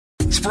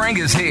Spring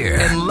is here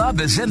and love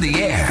is in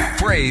the air.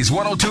 Praise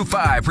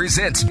 102.5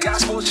 presents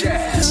Gospel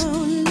Jazz.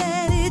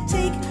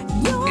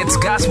 It's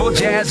Gospel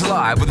Jazz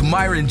Live with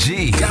Myron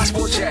G.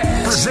 Gospel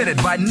Jazz, presented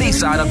by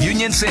Nissan of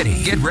Union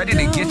City. Get ready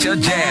to get your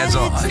jazz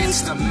on.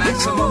 It's the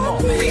maximum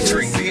moment,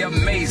 featuring the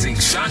amazing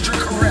Chandra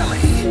Currelley.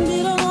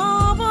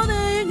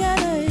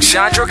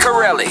 Chandra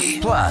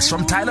Currelley. Plus,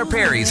 from Tyler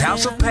Perry's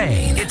House of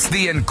Pain, it's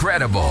the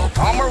incredible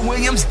Palmer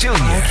Williams Jr.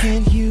 How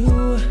can you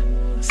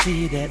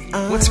see that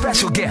with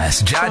special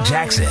guests John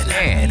Jackson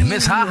and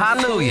Miss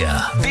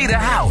Hallelujah, Vita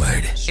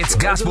Howard. It's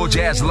Gospel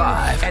Jazz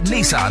Live at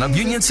Nissan of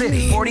Union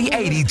City,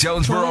 4080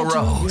 Jonesboro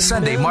Road,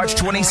 Sunday, March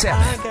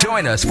 27th.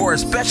 Join us for a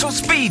special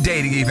speed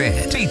dating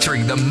event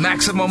featuring the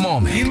maximum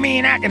moment. You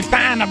mean I can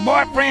find a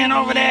boyfriend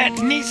over there at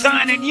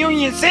Nissan in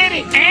Union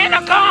City and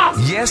a car?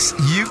 Yes,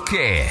 you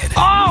can.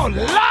 Oh,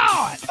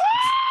 Lord!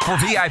 For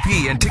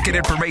VIP and ticket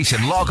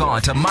information, log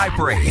on to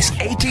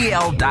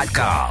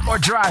mypraiseatl.com or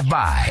drive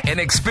by and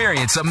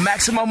experience a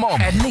maximum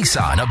moment at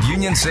Nissan of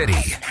Union City.